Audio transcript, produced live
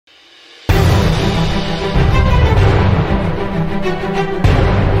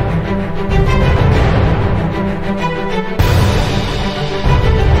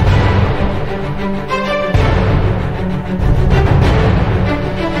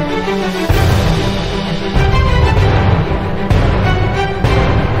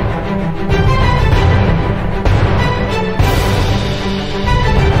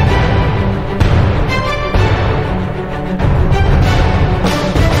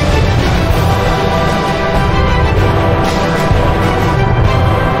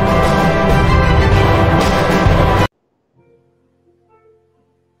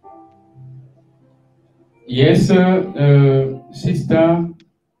Yes, Sister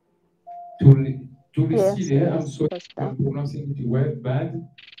Yes, Thulisile, I'm yes, sorry if Pastor. I'm pronouncing it well, but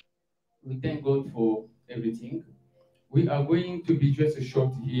we thank God for everything. We are going to be just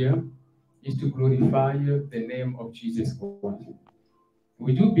short here, is to glorify the name of Jesus Christ.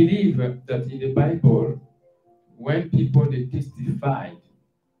 We do believe that in the Bible, when people they testified,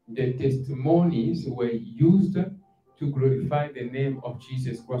 the testimonies were used to glorify the name of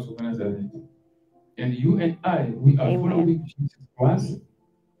Jesus Christ of Nazareth. And you and I, we are Amen. following Jesus Christ.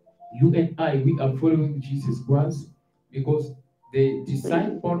 You and I, we are following Jesus Christ because the Yes.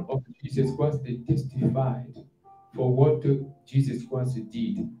 disciple of Jesus Christ, they testified for what Jesus Christ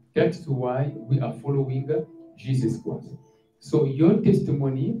did. That's why we are following Jesus Christ. So your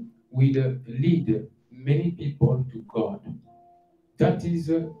testimony will lead many people to God. That is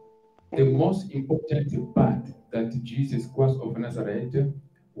the Amen. most important part that Jesus Christ of Nazareth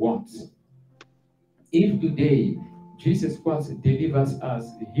wants. If today Jesus Christ delivers us,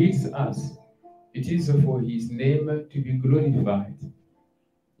 heals us, it is for his name to be glorified.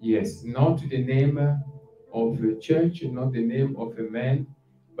 Yes, not the name of a church, not the name of a man,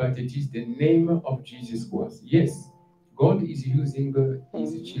 but it is the name of Jesus Christ. Yes, God is using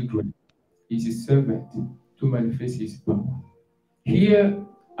his Amen. children, his servant, to manifest his power. Here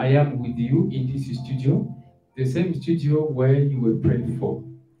I am with you in this studio, the same studio where you were praying for.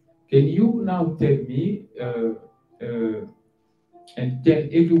 Can you now tell me and tell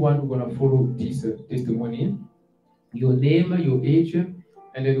everyone who's going to follow this testimony your name, your age, and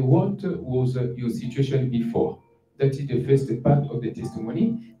then what was your situation before? That is the first part of the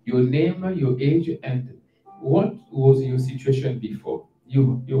testimony. Your name, your age, and what was your situation before?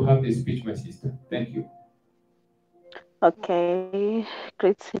 You have the speech, my sister. Thank you. Okay.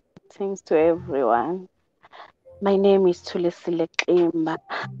 Greetings to everyone. My name is Thulisile.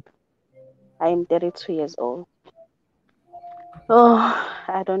 I'm 32 years old. Oh,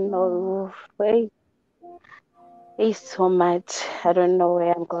 I don't know. It's so much. I don't know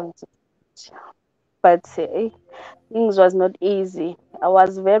where I'm going to. But things was not easy. I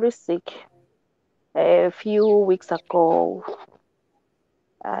was very sick a few weeks ago.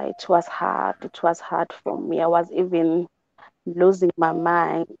 It was hard. It was hard for me. I was even losing my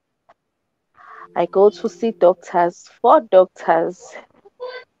mind. I go to see doctors, four doctors.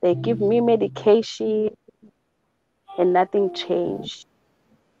 They give me medication and nothing changed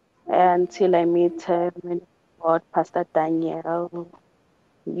until I meet man of God, Pastor Daniel.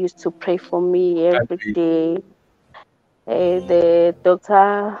 He used to pray for me every day. The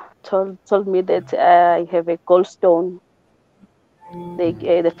doctor told me that I have a gallstone.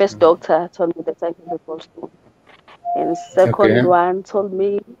 The first doctor told me that I have a gallstone, and second Okay. one told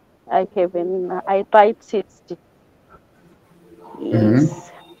me I have an arthritis. Mm-hmm.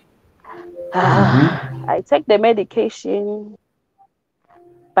 Yes. Mm-hmm. I take the medication,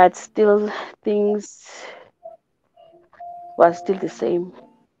 but still things were still the same.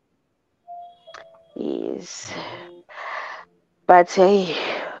 Yes. But hey,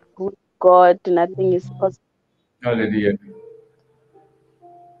 with God, nothing is possible. Hallelujah.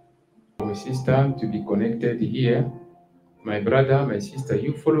 My sister to be connected here. My brother, my sister,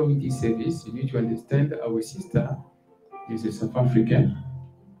 you following this service, you need to understand our sister is a South African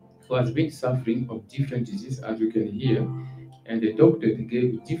who has been suffering of different diseases, as you can hear, and the doctor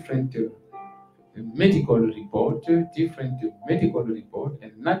gave different medical report,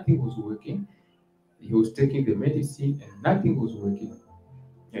 and nothing was working. He was taking the medicine, and nothing was working.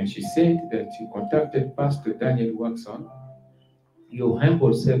 And she said that she contacted Pastor Daniel Watson, your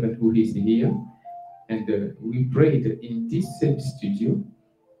humble servant who is here, and we prayed in this same studio.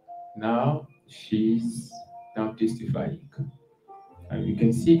 Now she's now testifying. And we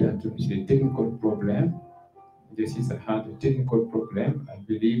can see that it's a technical problem. This is had a technical problem, I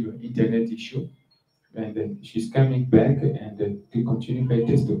believe, internet issue. And then she's coming back and to continue her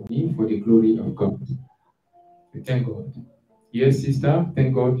testimony for the glory of God. We thank God. Yes, sister,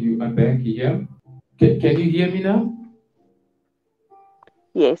 thank God you are back here. Can you hear me now?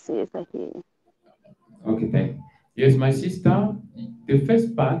 Yes, yes, I hear you. Okay, thank you. Yes, my sister, the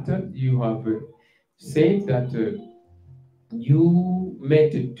first part you have said that you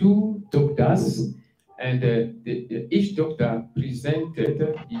met two doctors and each doctor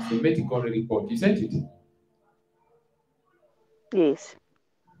presented his medical report, isn't it? Yes.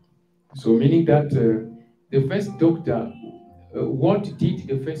 So meaning that the first doctor, what did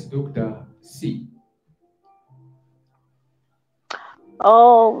the first doctor see?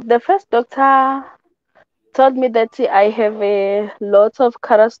 Oh, the first doctor told me that I have a lot of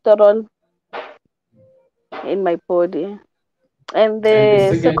cholesterol in my body. And And the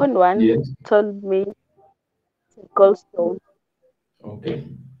the second, second one yes, told me gallstone. Okay.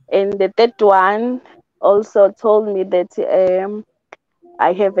 And the third one also told me that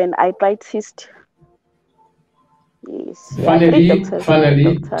I have an arthritis. Yes, yeah, three Finally, doctors, three finally,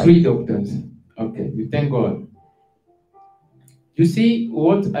 doctors. three doctors. Okay, we thank God. You see,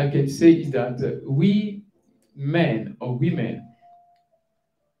 what I can say is that we men or women,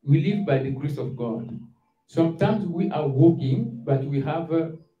 we live by the grace of God. Sometimes we are walking, but we have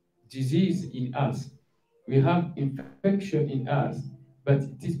a disease in us. We have infection in us, but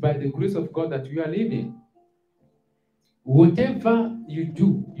it is by the grace of God that we are living. Whatever you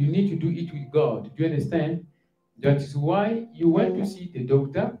do, you need to do it with God. Do you understand? That is why you went to Amen. see the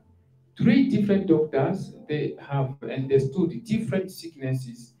doctor. Three different doctors, they have understood different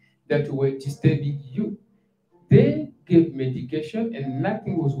sicknesses that were disturbing you. They gave medication and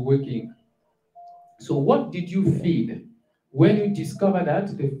nothing was working. So, what did you feel when you discovered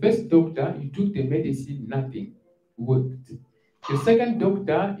that the first doctor, you took the medicine, nothing worked? The second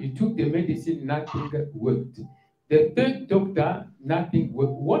doctor, you took the medicine, nothing worked. The third doctor, nothing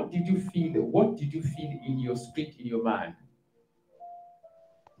worked. What did you feel? What did you feel in your spirit, in your mind?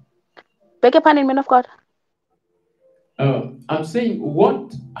 Beg your pardon, man of God. I'm saying,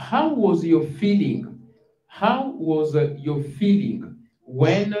 how was your feeling? How was your feeling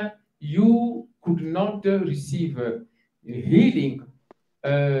when you could not receive healing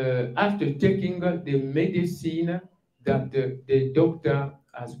after taking the medicine that the doctor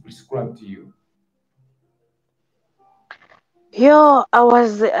has prescribed to you? Yo, I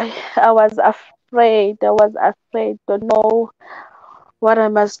was afraid. I was afraid. Don't know what I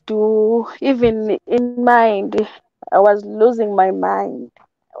must do. Even in mind, I was losing my mind.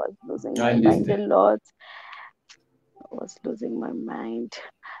 I was losing I my mind a understand. lot. I was losing my mind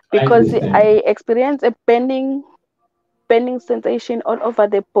I because understand. I experienced a burning sensation all over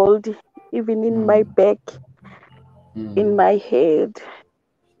the body, even in my Mm, back, in mm, my head.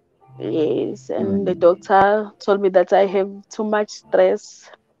 Yes, and the mm. doctor told me that I have too much stress.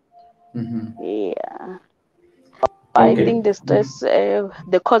 Mhm. Yeah, I Okay. think the stress,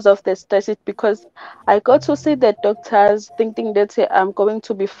 the cause of the stress is because I go to see the doctors thinking that I'm going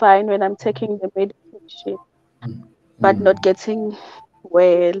to be fine when I'm taking the medication, but not Mm. getting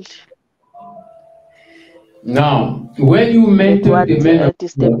well. Now, when you That met what the man of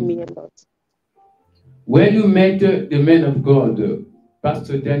disturbed God, me a lot. when you met the man of God,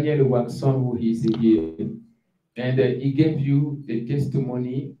 Pastor Daniel Waxon, who is here, and he gave you a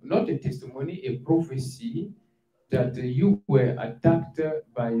testimony, not a testimony, a prophecy that you were attacked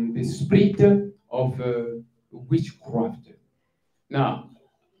by the spirit of witchcraft. Now,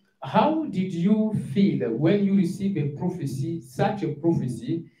 how did you feel when you received a prophecy, such a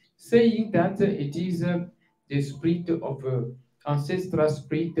prophecy, saying that it is the spirit of ancestral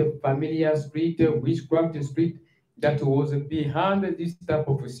spirit, familiar spirit, witchcraft spirit that was behind this type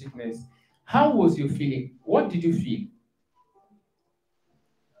of sickness? How was your feeling? What did you feel?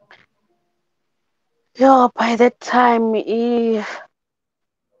 Yeah, by that time,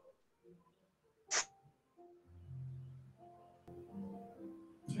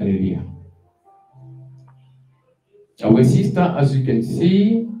 Hallelujah. Our sister, as you can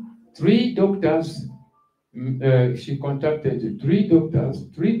see, three doctors, she contacted three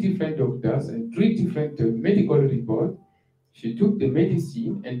different doctors, and three different medical reports. She took the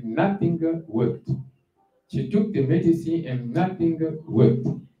medicine and nothing worked. She took the medicine and nothing worked.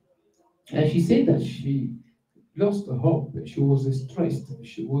 And she said that she lost hope. She was stressed.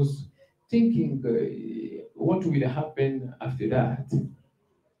 She was thinking, what will happen after that?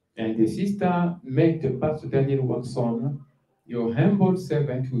 And the sister met Pastor Daniel Watson, your humble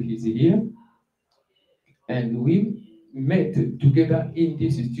servant who is here, and we met together in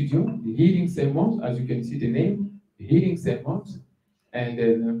this studio, the Healing Sermons, as you can see the name, the Healing Sermons, and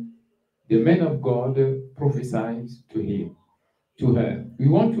then the man of God prophesied to him, to her. We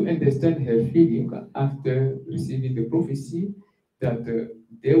want to understand her feeling after receiving the prophecy that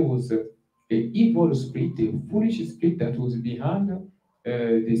there was an evil spirit, a foolish spirit that was behind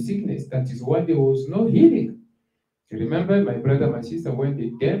the sickness. That is why there was no healing. Remember, my brother, my sister, when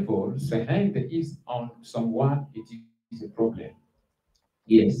the devil's hand is on someone, it is a problem.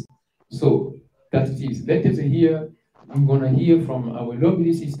 Yes. So that it is. Let us hear. We're gonna hear from our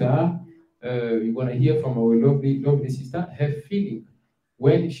lovely sister. We're gonna hear from our lovely sister her feeling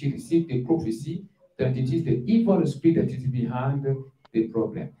when she received the prophecy that it is the evil spirit that is behind the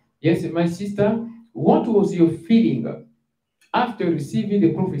problem. Yes, my sister, what was your feeling after receiving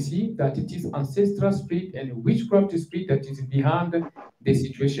the prophecy that it is ancestral spirit and witchcraft spirit that is behind the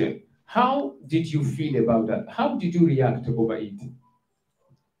situation? How did you feel about that? How did you react over it?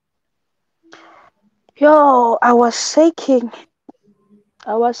 Yo, I was shaking.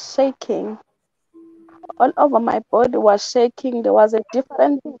 I was shaking. All over my body was shaking. There was a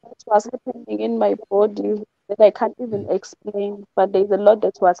different thing that was happening in my body that I can't even explain. But there's a lot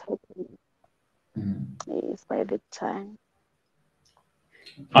that was happening. Yes, by the time.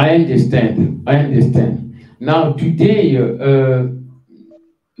 I understand. I understand. Now, today,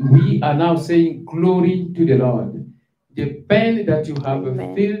 we are now saying glory to the Lord. The pain that you have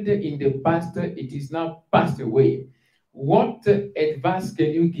Amen. felt in the past, it is now passed away. What advice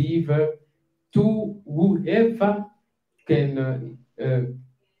can you give to whoever can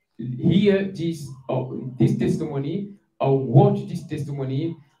hear this testimony or watch this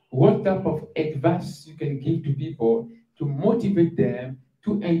testimony? What type of advice you can give to people to motivate them,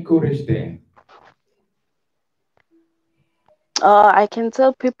 to encourage them? I can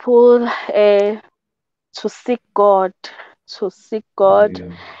tell people to seek God, to seek God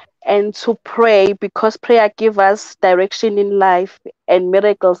Hallelujah. and to pray because prayer gives us direction in life and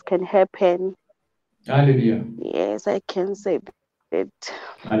miracles can happen. Hallelujah. Yes, I can say that.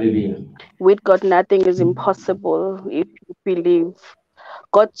 Hallelujah. With God, nothing is impossible if you believe.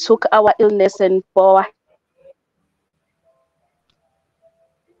 God took our illness and bore our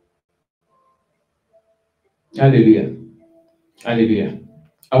healing. Hallelujah. Hallelujah.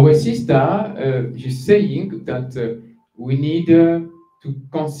 Our sister, she's saying that we need to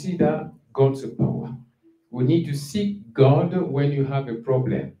consider God's power. We need to seek God when you have a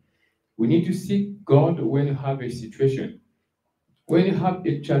problem. We need to seek God when you have a situation. When you have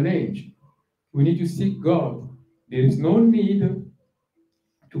a challenge, we need to seek God. There is no need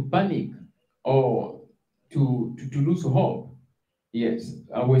to panic or to lose hope. Yes,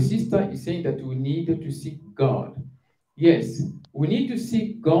 our sister is saying that we need to seek God. Yes, we need to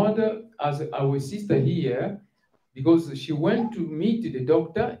seek God as our sister here because she went to meet the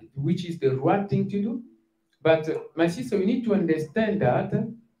doctor, which is the right thing to do. But my sister, we need to understand that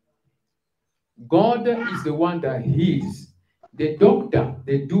God is the one that heals. The doctor,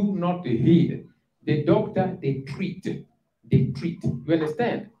 they do not heal. The doctor, they treat. They treat. You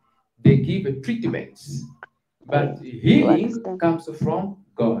understand? They give treatments. But Yes, I do healing understand. comes from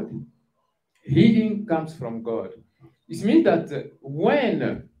God. Healing comes from God. It means that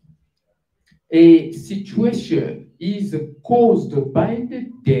when a situation is caused by the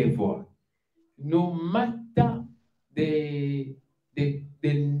devil, no matter the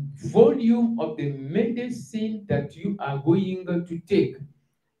volume of the medicine that you are going to take,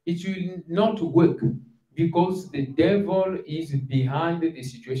 it will not work because the devil is behind the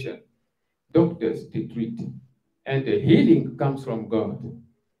situation. Doctors, they treat, and the healing comes from God.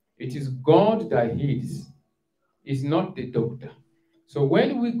 It is God that heals, it's not the doctor. So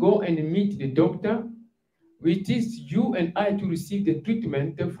when we go and meet the doctor, it is you and I to receive the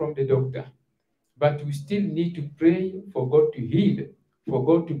treatment from the doctor. But we still need to pray for God to heal, for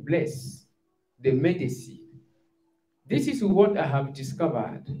God to bless the medicine. This is what I have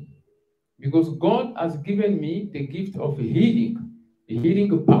discovered because God has given me the gift of healing,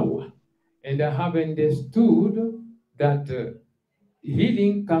 healing power. And I have understood that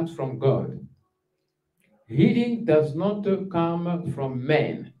healing comes from God. Healing does not come from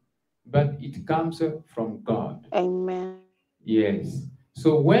man, but it comes from God. Amen. Yes.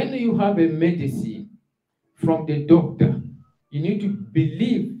 So when you have a medicine from the doctor, you need to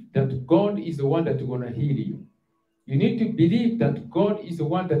believe that God is the one that's going to heal you. You need to believe that God is the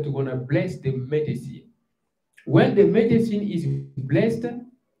one that's going to bless the medicine. When the medicine is blessed,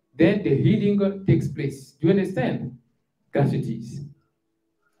 then the healing takes place. Do you understand? That it is.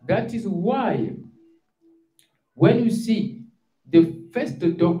 That is why when you see the first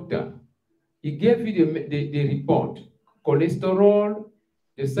doctor, he gave you the report, cholesterol.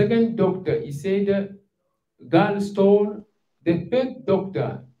 The second doctor, he said gallstone. The third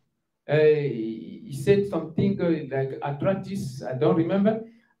doctor, he said something like arthritis. I don't remember,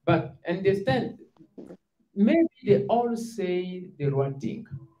 but understand. Maybe they all say the right thing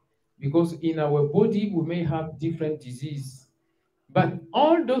because in our body we may have different disease. But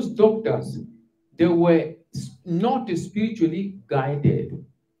all those doctors, they were not spiritually guided.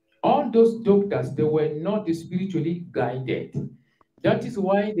 All those doctors, they were not spiritually guided. That is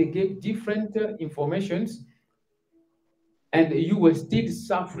why they gave different informations and you were still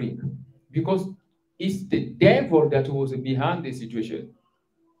suffering because it's the devil that was behind the situation.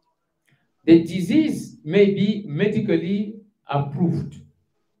 The disease may be medically approved,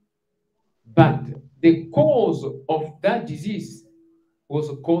 but the cause of that disease was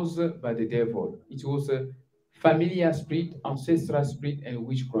caused by the devil. It was a familiar spirit, ancestral spirit, and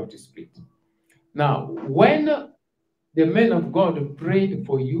witchcraft spirit. Now, when the man of God prayed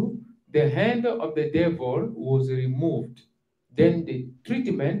for you, the hand of the devil was removed. Then the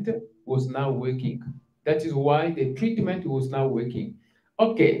treatment was now working. That is why the treatment was now working.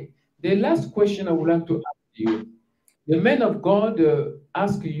 Okay, the last question I would like to ask you. The man of God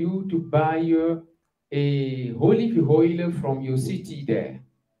asked you to buy a olive oil from your city there.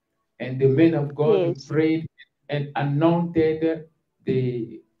 And the man of God Yes. prayed and anointed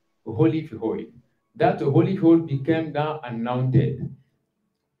the olive oil. That olive oil became now anointed.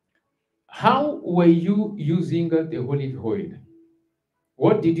 How were you using the olive oil?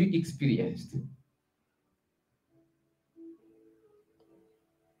 What did you experience?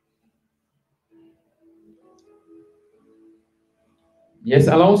 Yes,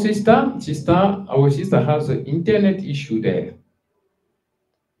 hello, sister. Our sister has an internet issue there.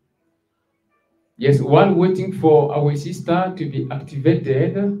 Yes, while waiting for our sister to be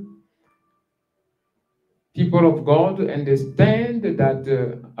activated, people of God understand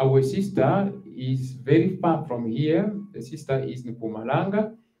that our sister is very far from here. The sister is in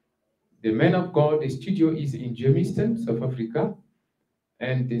Pumalanga. The man of God, the studio is in Germiston, South Africa.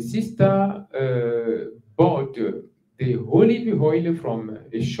 And the sister bought the olive oil from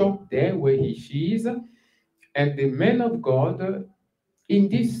a shop there where she is. And the man of God in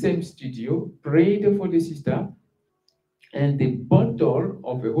this same studio prayed for the sister, and the bottle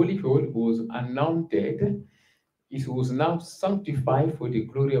of the olive oil was anointed. It was now sanctified for the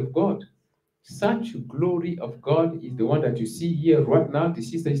glory of God. Such glory of God is the one that you see here right now. The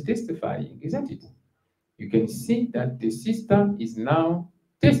sister is testifying, isn't it? You can see that the sister is now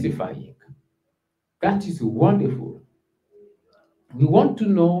testifying. That is wonderful. We want to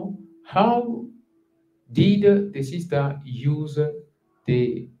know, how did the sister use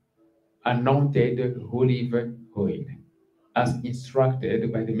the anointed olive oil as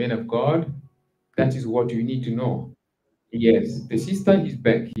instructed by the man of God? That is what you need to know. Yes, the sister is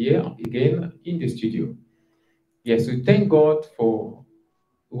back here again in the studio. Yes, we thank God for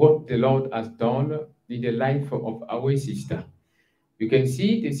what the Lord has done in the life of our sister. You can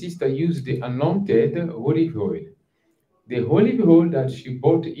see the sister used the anointed olive oil, the olive oil that she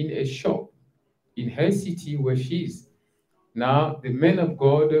bought in a shop in her city where she is. Now, the man of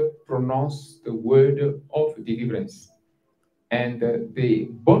God pronounced the word of deliverance, and the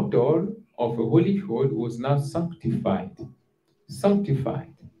bottle of olive oil was now sanctified.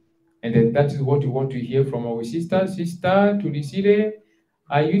 Sanctified. And then that is what we want to hear from our sister. Sister Thulisile,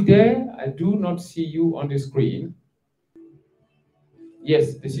 are you there? I do not see you on the screen.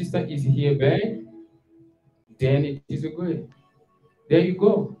 Yes, the sister is here back. Then it is good. There you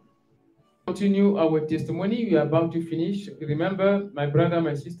go. Continue our testimony. We are about to finish. Remember, my brother,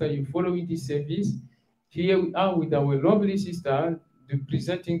 my sister, you following this service. Here we are with our lovely sister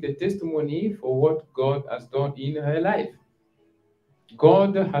presenting the testimony for what God has done in her life.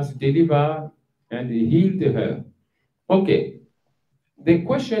 God has delivered and healed her. Okay, the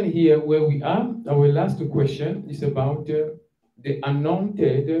question here where we are, our last question is about the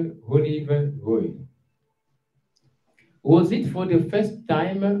anointed olive oil. Was it for the first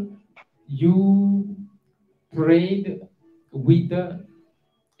time you prayed with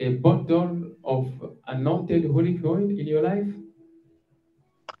a bottle of anointed olive oil in your life?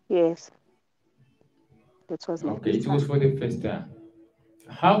 Yes. That was my Okay, first it was time. for the first time.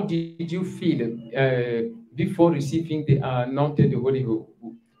 How did you feel before receiving the anointed olive oil?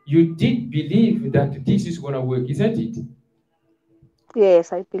 You did believe that this is going to work, isn't it?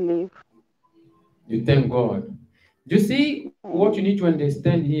 Yes, I believe. You thank God. You see, what you need to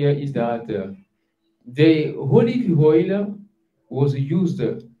understand here is that the olive oil was used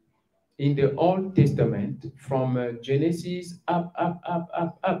in the Old Testament from Genesis up.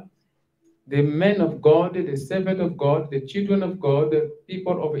 The men of God, the servant of God, the children of God, the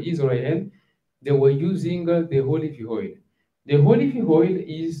people of Israel, they were using the olive oil. The olive oil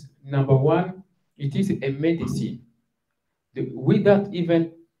is number one, it is a medicine. Without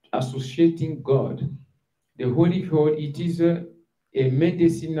even associating God, the olive oil, it is a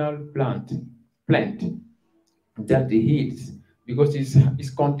medicinal plant that heals, because it's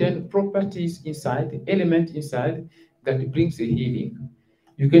contain properties inside, element inside that brings a healing.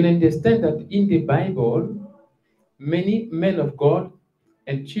 You can understand that in the Bible, many men of God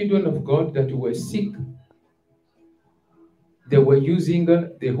and children of God that were sick, they were using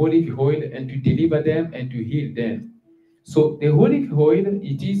the olive oil and to deliver them and to heal them. So the olive oil,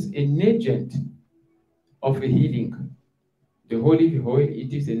 it is an agent of a healing. The olive oil,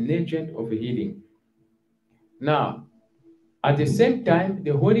 it is an agent of a healing. Now, at the same time,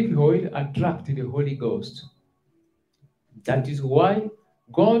 the olive oil attracts the Holy Ghost. That is why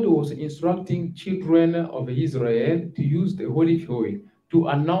God was instructing children of Israel to use the olive oil to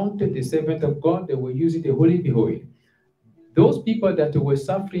anoint the servant of God, they were using the olive oil. Those people that were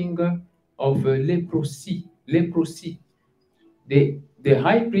suffering of leprosy, the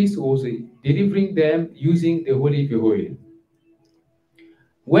high priest was delivering them using the olive oil.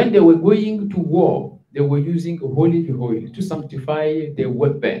 When they were going to war, they were using olive oil to sanctify the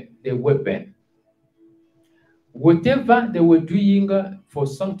weapon. Whatever they were doing for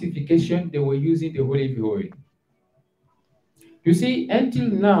sanctification, they were using the olive oil. You see, until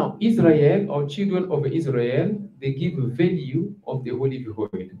now, Israel or children of Israel, they give value of the olive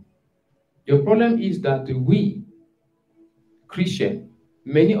oil. The problem is that we, Christian,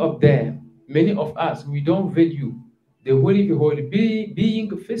 many of us, we don't value the olive oil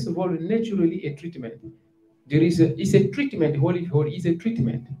being, first of all, naturally a treatment. It's a treatment, the olive oil is a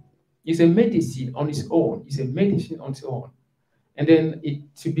treatment. It's a medicine on its own. It's a medicine on its own. And then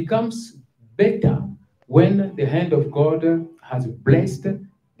it becomes better when the hand of God has blessed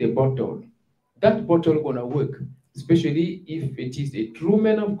the bottle. That bottle gonna work, especially if it is a true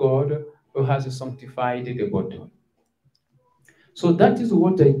man of God who has sanctified the bottle. So that is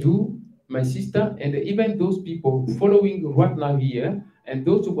what I do, my sister, and even those people following right now here, and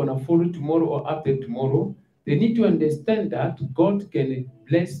those who are gonna follow tomorrow or after tomorrow, they need to understand that God can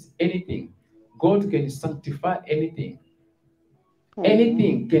bless anything. God can sanctify anything.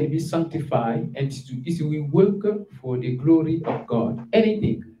 Anything can be sanctified, and it will work for the glory of God.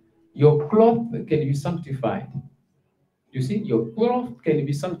 Anything. Your cloth can be sanctified. You see, your cloth can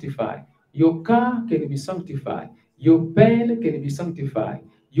be sanctified. Your car can be sanctified. Your pen can be sanctified.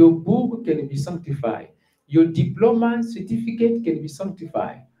 Your book can be sanctified. Your diploma certificate can be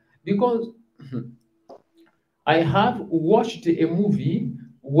sanctified. Because I have watched a movie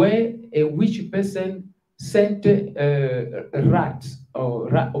where a witch person sent rats or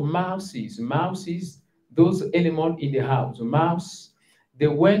mouses, those animals in the house, mouse. They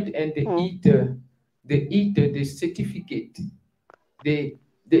went and they eat the certificate, the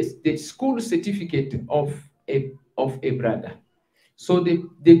school certificate of a brother. So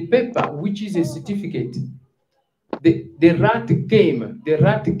the paper, which is a certificate, the rat came and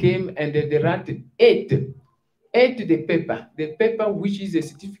the rat ate the paper which is a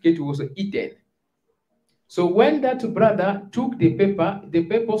certificate was eaten. So when that brother took the paper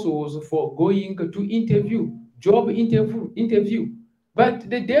was for going to job interview. But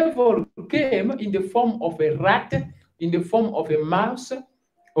the devil came in the form of a rat, in the form of a mouse,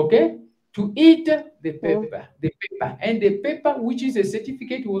 okay, to eat and the paper which is a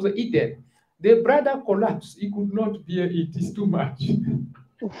certificate was eaten. The brother collapsed. He could not bear it. It's too much.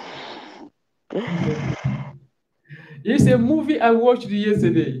 It's a movie I watched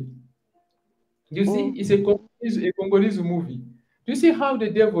yesterday. You see, it's a Congolese movie. Do you see how the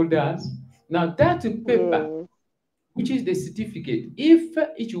devil does? Now, that paper, Yes. which is the certificate, if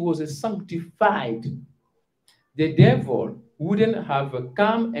it was sanctified, the devil wouldn't have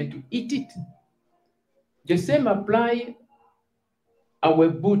come and to eat it. The same apply our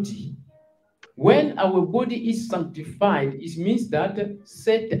body. When our body is sanctified, it means that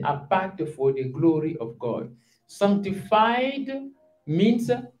set apart for the glory of God. Sanctified means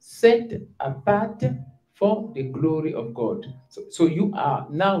set apart for the glory of God. So you are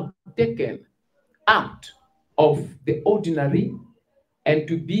now taken out of the ordinary and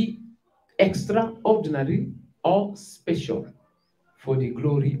to be extraordinary or special for the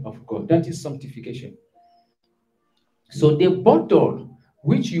glory of God. That is sanctification. So the bottle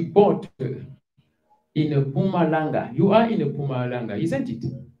which you bought in a Pumalanga, you are in a Pumalanga, isn't it?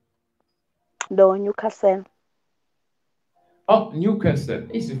 No, Newcastle. Oh, Newcastle.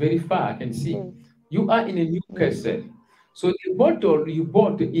 It's very far, I can see. Yes. You are in a Yes. Newcastle. So the bottle you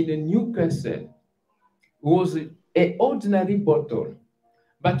bought in a Newcastle was an ordinary bottle.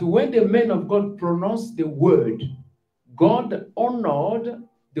 But when the man of God pronounced the word, God honored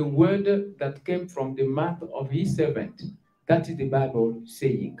the word that came from the mouth of his servant. That is the Bible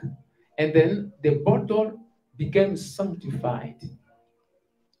saying. And then the bottle became sanctified.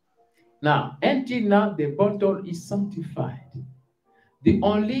 Now, until now, the bottle is sanctified. The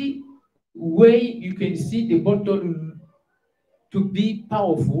only way you can see the bottle to be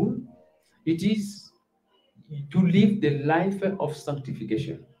powerful, it is to live the life of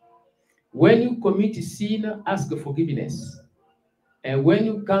sanctification. When you commit sin, ask forgiveness. And when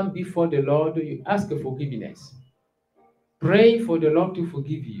you come before the Lord, you ask forgiveness. Pray for the Lord to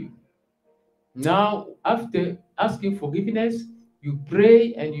forgive you. Now, after asking forgiveness, you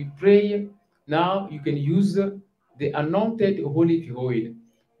pray and you pray. Now, you can use the anointed olive oil.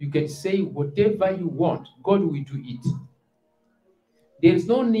 You can say whatever you want, God will do it. There is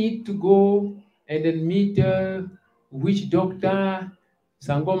no need to go and then meet which doctor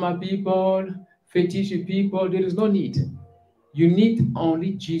Sangoma people, fetish people, there is no need. You need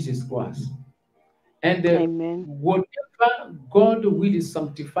only Jesus Christ. And Amen. whatever God will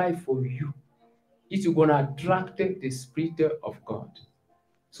sanctify for you, it's going to attract the Spirit of God.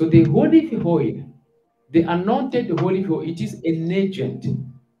 So the holy oil, the anointed holy oil, it is an agent.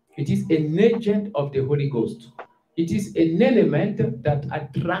 It is an agent of the Holy Ghost. It is an element that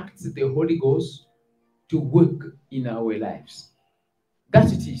attracts the Holy Ghost to work in our lives.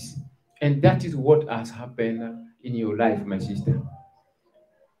 That it is. And that is what has happened in your life, my sister.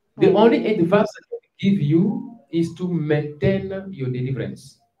 The only Amen. advice I can give you is to maintain your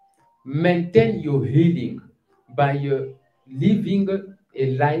deliverance, maintain your healing by living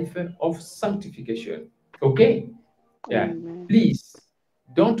a life of sanctification. Okay? Yeah. Amen. Please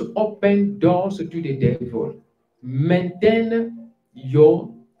don't open doors to the devil. Maintain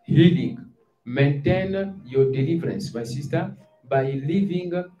your healing, maintain your deliverance, my sister, by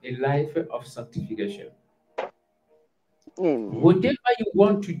living a life of sanctification. Amen. Whatever you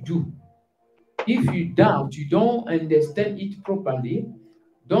want to do, if you doubt, you don't understand it properly,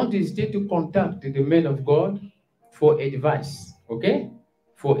 don't hesitate to contact the man of God for advice. Okay?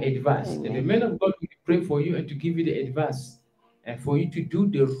 For advice. And the Amen. man of God will pray for you and to give you the advice and for you to do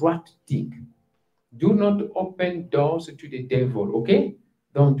the right thing. Do not open doors to the devil. Okay?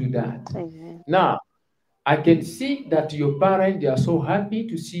 Don't do that. Amen. Now, I can see that your parents they are so happy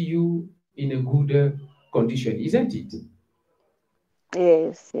to see you in a good condition, isn't it?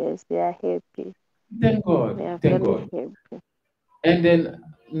 Yes, yes, they are happy. Thank They God. are Thank very God. happy. And then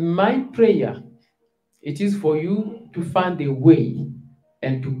my prayer, it is for you to find a way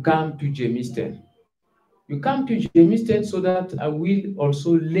and to come to Jamestown. You come to Jamestown so that I will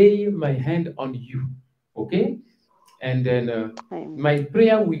also lay my hand on you. Okay? And then Amen. my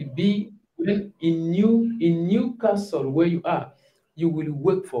prayer will be when in Newcastle where you are, you will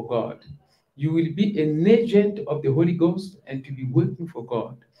work for God. You will be an agent of the Holy Ghost and to be working for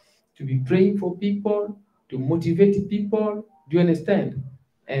God, to be praying for people, to motivate people. Do you understand?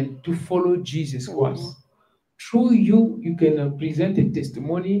 And to follow Jesus Amen. Christ. Through you, you can present a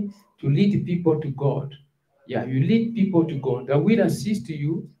testimony to lead people to God. Yeah, you lead people to God. That will assist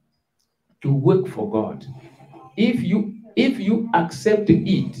you to work for God. If you accept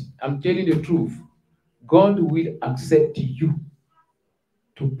it, I'm telling the truth, God will accept you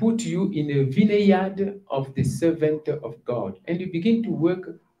to put you in a vineyard of the servant of God, and you begin to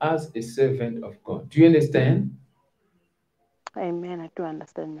work as a servant of God. Do you understand? Amen. I do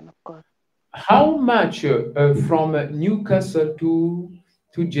understand, man of God. How much from Newcastle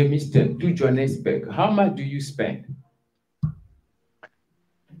to Jamestown to Johannesburg? How much do you spend?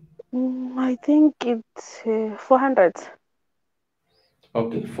 I think it's 400.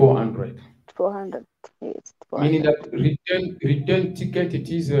 Okay, 400. 400. Yes, Meaning 400. that return ticket it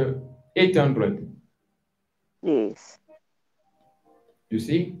is 800. Yes. You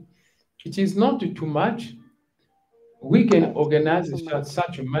see, it is not too much. We can It's not organize too much.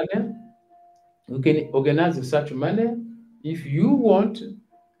 such a manner. We can organize in such a manner if you want,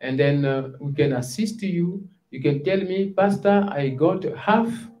 and then we can assist you. You can tell me, Pastor, I got half.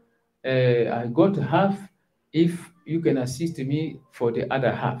 If you can assist me for the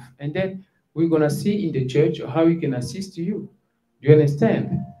other half, and then we're gonna see in the church how we can assist you. Do you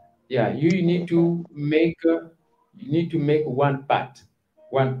understand? Yeah, Yes, I you need to make one part,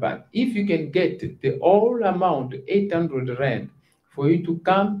 one part. If you can get the whole amount, 800 rand, for you to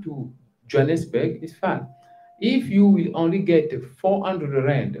come to Johannesburg, it's fine. If you will only get 400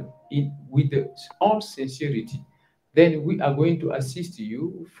 rand with all sincerity, then we are going to assist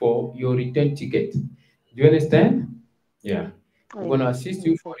you for your return ticket. Do you understand? Yeah. We're going to yes, assist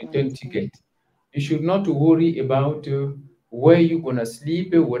you yes, I for do return understand. ticket. You should not worry about where you're going to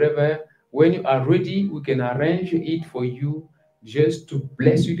sleep, whatever. When you are ready, we can arrange it for you just to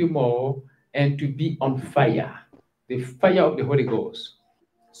bless you the more and to be on fire, the fire of the Holy Ghost,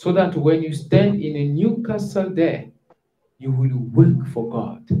 so that when you stand in a new castle there, you will work for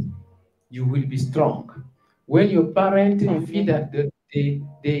God. You will be strong. When your parents feel Amen. that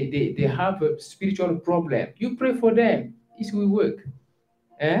they have a spiritual problem, you pray for them. It will work.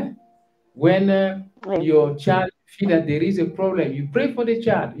 Eh? When Amen. your child feel that there is a problem, you pray for the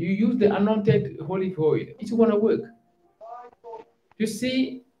child. You use the anointed holy oil. It's gonna work. You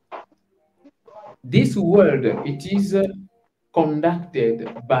see, this world it is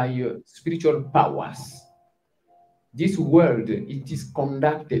conducted by spiritual powers. This world it is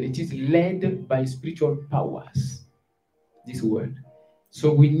conducted, it is led by spiritual powers. This world.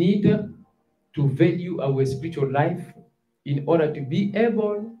 So we need to value our spiritual life in order to be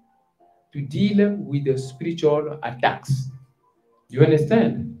able to deal with the spiritual attacks. You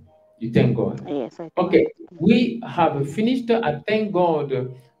understand? You thank God. Yes, I do Okay, understand. we have finished. I thank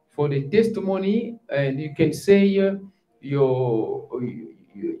God for the testimony, and you can say your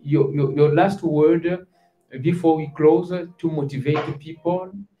last word before we close to motivate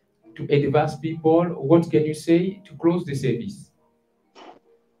people, to advance people. What can you say to close the service?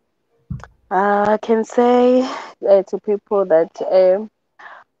 I can say to people that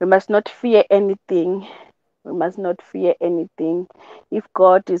we must not fear anything. We must not fear anything. If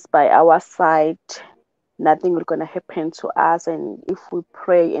God is by our side, nothing is going to happen to us. And if we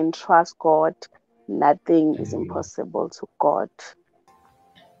pray and trust God, nothing is Hallelujah. impossible to God.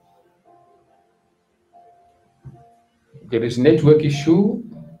 There is network issue.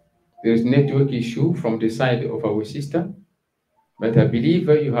 There is network issue from the side of our sister, but I believe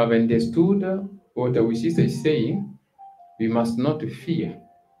you have understood what our sister is saying. We must not fear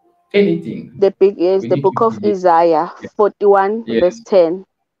anything. The big is We the need to book of believe. Isaiah Yeah. 41, verse Yes. 10.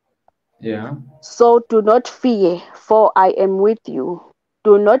 Yeah. So do not fear, for I am with you.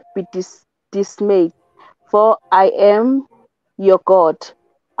 Do not be dismayed, for I am your God.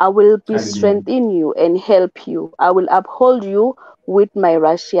 I will be Hallelujah. strengthening you and help you. I will uphold you with my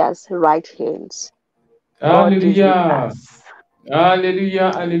righteous right hands. God is with Hallelujah. us.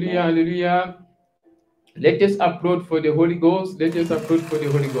 Hallelujah. Hallelujah. Amen. Hallelujah. Let us applaud for the Holy Ghost. Let us applaud for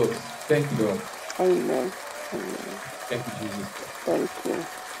the Holy Ghost. Thank you, Lord. Amen. Amen. Thank you, Jesus. Thank you,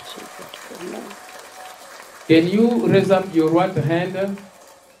 Jesus. Amen. Can you raise up your right hand?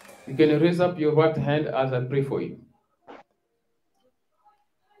 You can raise up your right hand as I pray for you.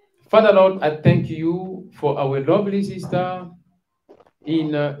 Father Lord, I thank you for our lovely sister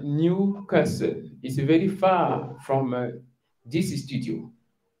in Newcastle. It's very far from this studio,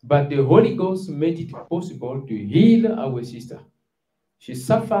 but the Holy Ghost made it possible to heal our sister. She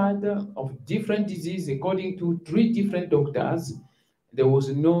suffered of different diseases according to three different doctors. There was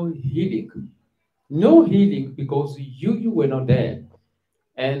no healing. No healing because you were not there.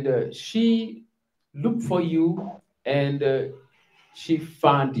 And she looked for you and she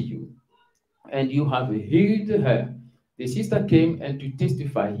found you and you have healed her. The sister came and to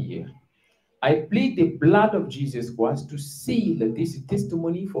testify here. I plead the blood of Jesus Christ to seal this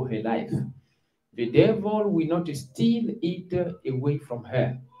testimony for her life. The devil will not steal it away from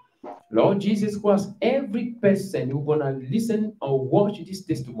her. Lord Jesus Christ, every person who gonna listen or watch this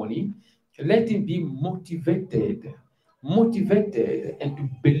testimony, let him be motivated, and to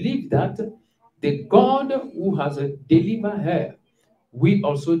believe that the God who has delivered her will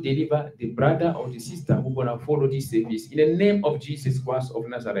also deliver the brother or the sister who gonna follow this service in the name of Jesus Christ of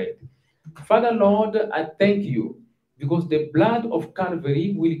Nazareth. Father Lord, I thank you because the blood of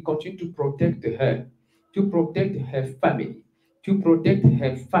Calvary will continue to protect her family,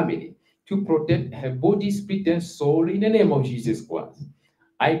 to protect her body, spirit, and soul in the name of Jesus Christ.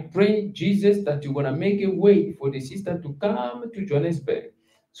 I pray, Jesus, that you're going to make a way for the sister to come to Johannesburg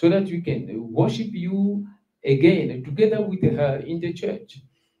so that we can worship you again together with her in the church.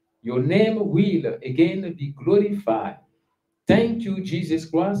 Your name will again be glorified. Thank you, Jesus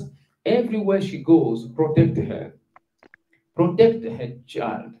Christ. Everywhere she goes, protect her. Protect her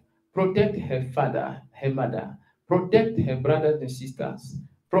child. Protect her father, her mother. Protect her brothers and sisters.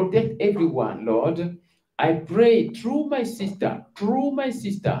 Protect everyone, Lord. I pray through my sister,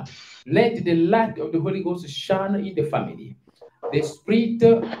 let the light of the Holy Ghost shine in the family. The spirit,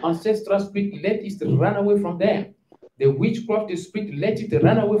 ancestral spirit, let it run away from them. The witchcraft spirit, let it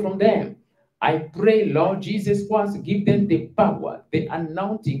run away from them. I pray, Lord Jesus Christ, give them the power, the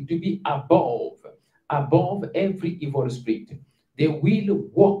anointing to be above every evil spirit. They will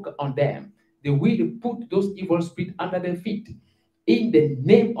walk on them. They will put those evil spirits under their feet. In the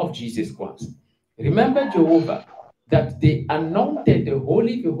name of Jesus Christ. Remember, Jehovah, that the anointed the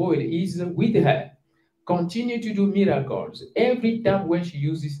holy oil is with her. Continue to do miracles every time when she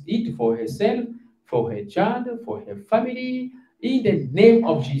uses it for herself, for her child, for her family, in the name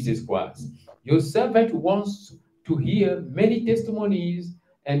of Jesus Christ. Your servant wants to hear many testimonies,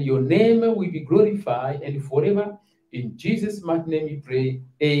 and your name will be glorified and forever. In Jesus' mighty name we pray.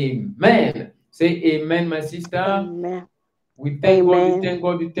 Amen. Say amen, my sister. Amen. We thank God, we Amen. thank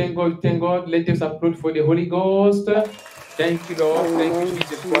God, we thank God, we thank God. Let us applaud for the Holy Ghost. Thank you, Lord. Thank you, Amen,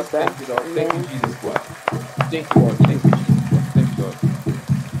 Jesus Christ. Thank you, Jesus. Lord. Thank you, Amen. Jesus Christ. Thank you, Lord. Thank you, Jesus Christ. Thank you, Lord.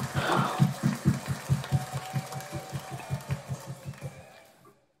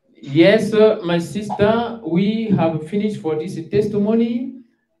 Yes, my sister, we have finished for this testimony.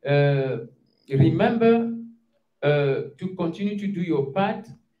 Uh, Remember to continue to do your part.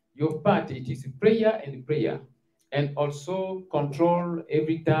 Your part, it is prayer and prayer. And also control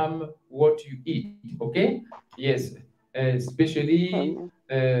every time what you eat, okay? Yes. especially Amen.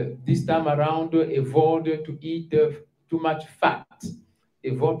 this time around, avoid to eat too much fat.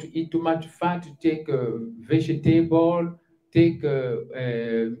 Avoid to eat too much fat. Take vegetable. Take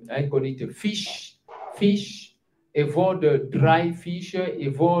I call it fish. Fish. Avoid dry fish.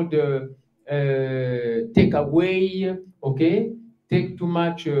 Avoid take away. Okay. Take too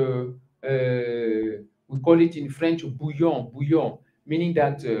much. We call it in French bouillon. Bouillon, meaning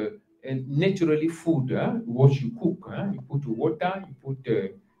that. And naturally food, what you cook, you put water, you put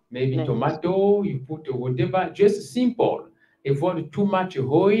maybe Yes. tomato, you put whatever, just simple. Avoid too much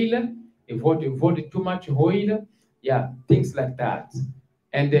oil, avoid too much oil, yeah, things like that.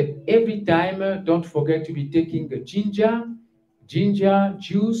 And every time, don't forget to be taking ginger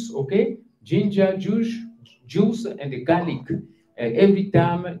juice, okay? Ginger juice and garlic. Every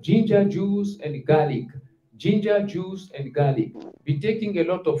time, ginger juice and garlic. Ginger juice and garlic. Be taking a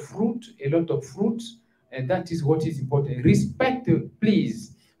lot of fruits, and that is what is important. Respect,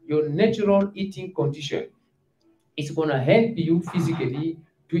 please, your natural eating condition. It's going to help you physically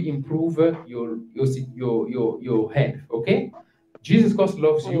to improve your health. Okay? Jesus Christ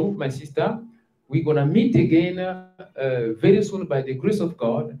loves you, my sister. We're going to meet again very soon by the grace of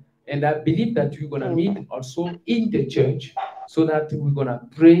God. And I believe that we're going to meet Amen. also in the church so that we're going to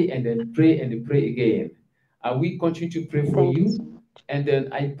pray and then pray and pray again. We continue to pray for Thank you so you. much. And then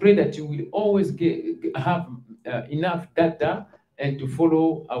I pray that you will always have enough data and to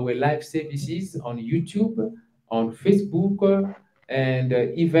follow our live services on YouTube, on Facebook, and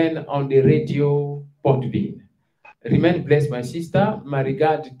even on the radio Podbean. Remain blessed, my sister. My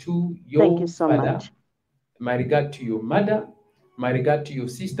regard to Thank you your so father, much. my regard to your mother, my regard to your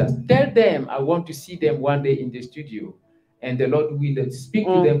sisters. Tell them I want to see them one day in the studio, and the Lord will speak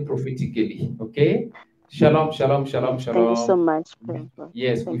to them prophetically. Okay? Shalom, shalom, shalom, Thank you so shalom. much, Papa.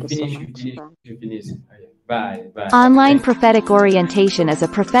 Yes, we Thank you so finish, we much. finish, Bye. we finish. Bye, bye. Online Thank you. Prophetic Orientation is a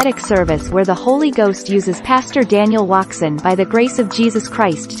prophetic service where the Holy Ghost uses Pastor Daniel Watson by the grace of Jesus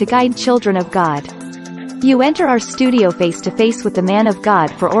Christ to guide children of God. You enter our studio face to face with the man of God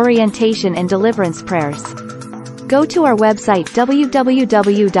for orientation and deliverance prayers. Go to our website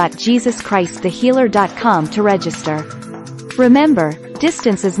www.jesuschristthehealer.com to register. Remember,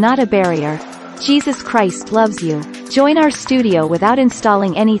 distance is not a barrier. Jesus Christ loves you. Join our studio without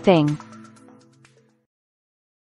installing anything.